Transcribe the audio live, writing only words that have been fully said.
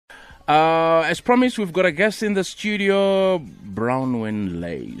As promised, we've got a guest in the studio, Bronwyn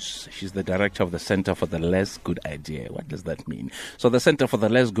Lace. She's the director of the Centre for the Less Good Idea. What does that mean? So the Centre for the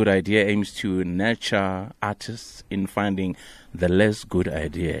Less Good Idea aims to nurture artists in finding the less good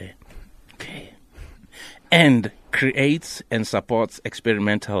idea. Okay. And creates and supports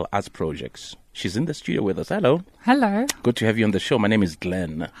experimental arts projects. She's in the studio with us. Hello. Hello. Good to have you on the show. My name is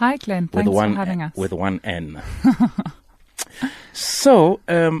Glenn. Hi, Glenn. Thanks for having us. With one N. So,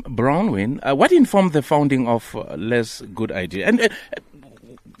 Bronwyn, what informed the founding of Less Good Idea? And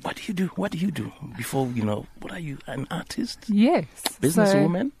what do you do? What do you do before, what are you, an artist? Yes.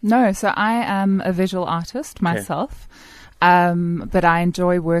 Businesswoman? No, so I am a visual artist myself, but I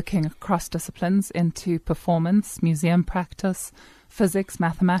enjoy working across disciplines into performance, museum practice, physics,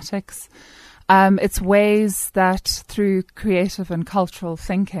 mathematics. It's ways that through creative and cultural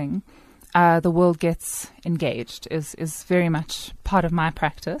thinking, the world gets engaged is very much part of my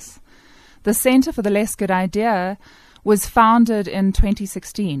practice. The Centre for the Less Good Idea was founded in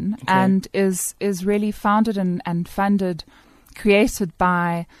 2016 and is really founded and funded, created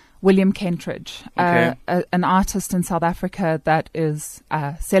by William Kentridge, an artist in South Africa that is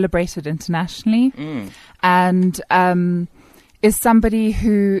celebrated internationally and is somebody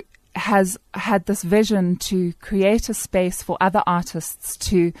who has had this vision to create a space for other artists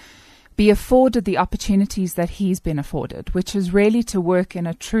to be afforded the opportunities that he's been afforded, which is really to work in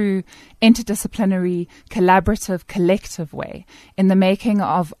a true interdisciplinary, collaborative, collective way in the making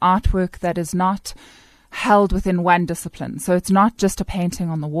of artwork that is not held within one discipline. So it's not just a painting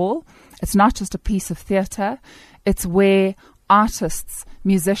on the wall. It's not just a piece of theatre. It's where artists,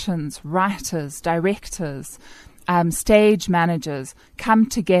 musicians, writers, directors, stage managers come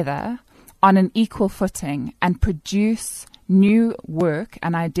together on an equal footing and produce new work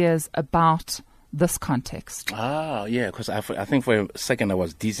and ideas about this context. Because I think for a second I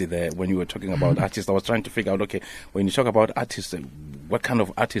was dizzy there when you were talking about artists. I was trying to figure out, when you talk about artists, what kind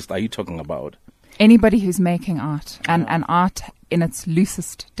of artist are you talking about? Anybody who's making art and art in its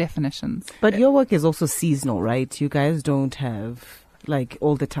loosest definitions. But your work is also seasonal, right? You guys don't have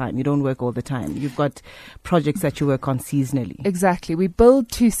all the time. You don't work all the time. You've got projects that you work on seasonally. Exactly. We build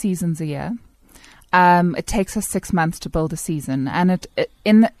 2 seasons a year. It takes us 6 months to build a season, and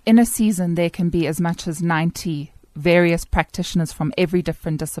in a season there can be as much as 90 various practitioners from every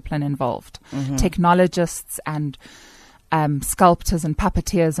different discipline involved, technologists and sculptors and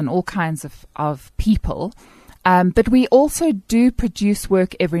puppeteers and all kinds of people. But we also do produce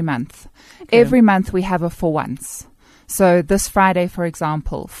work every month. Every month we have a for once. So this Friday, for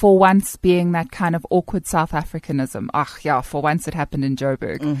example, for once being that kind of awkward South Africanism. For once it happened in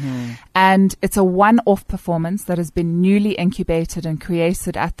Joburg. And it's a one-off performance that has been newly incubated and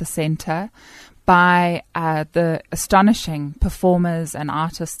created at the centre by the astonishing performers and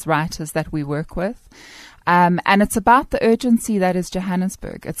artists, writers that we work with. And it's about the urgency that is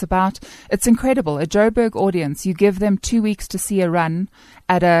Johannesburg. It's incredible. A Joburg audience, you give them 2 weeks to see a run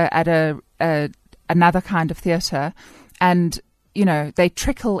at another kind of theatre, and they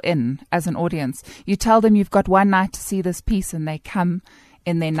trickle in as an audience. You tell them you've got one night to see this piece, and they come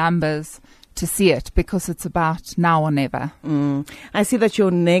in their numbers to see it because it's about now or never. I see that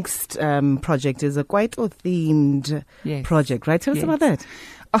your next project is a Kwaito themed project, right? Tell us about that.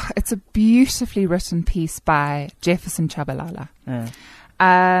 It's a beautifully written piece by Jefferson Chabalala.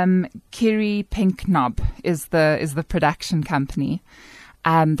 Kiri Pink Knob is the production company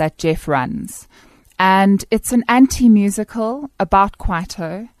that Jeff runs. And it's an anti-musical about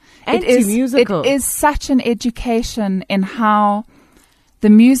Kwaito. Anti-musical? It is such an education in how the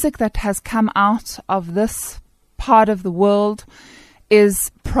music that has come out of this part of the world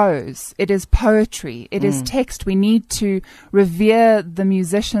is prose. It is poetry. It is text. We need to revere the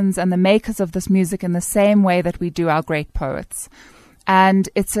musicians and the makers of this music in the same way that we do our great poets. And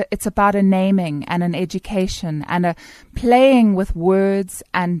it's about a naming and an education and a playing with words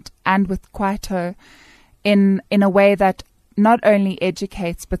and with Kwaito in a way that not only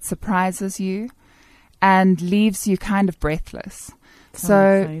educates but surprises you and leaves you kind of breathless.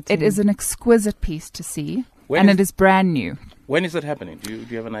 So it is an exquisite piece to see, it is brand new. When is it happening? Do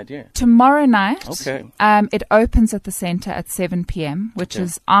you have an idea? Tomorrow night. Okay. It opens at the centre at 7 p.m., which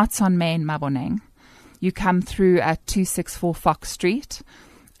is Arts on Main, Maboneng. You come through at 264 Fox Street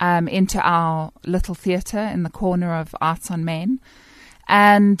into our little theatre in the corner of Arts on Main.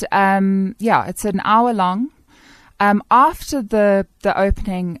 And, it's an hour long. After the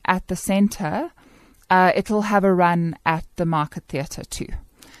opening at the centre, it'll have a run at the Market Theatre too.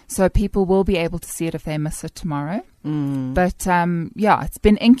 So people will be able to see it if they miss it tomorrow. But it's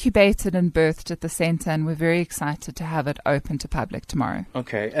been incubated and birthed at the centre, and we're very excited to have it open to public tomorrow.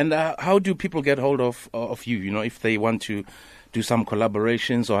 Okay. And how do people get hold of you, if they want to do some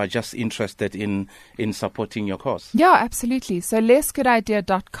collaborations or are just interested in supporting your cause? Yeah, absolutely. So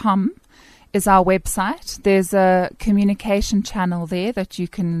lessgoodidea.com is our website. There's a communication channel there that you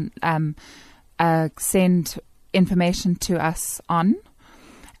can send information to us on.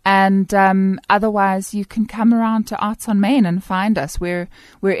 And otherwise, you can come around to Arts on Main and find us. We're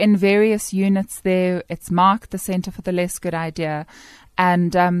in various units there. It's marked the Centre for the Less Good Idea.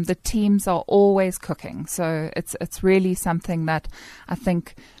 And the teams are always cooking. So it's really something that I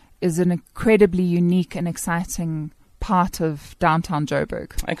think is an incredibly unique and exciting part of downtown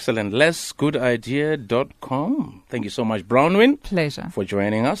Joburg. Excellent. lessgoodidea.com. Thank you so much, Bronwyn. Pleasure. For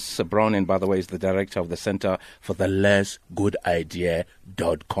joining us. Bronwyn, by the way, is the director of the Centre for the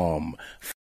lessgoodidea.com.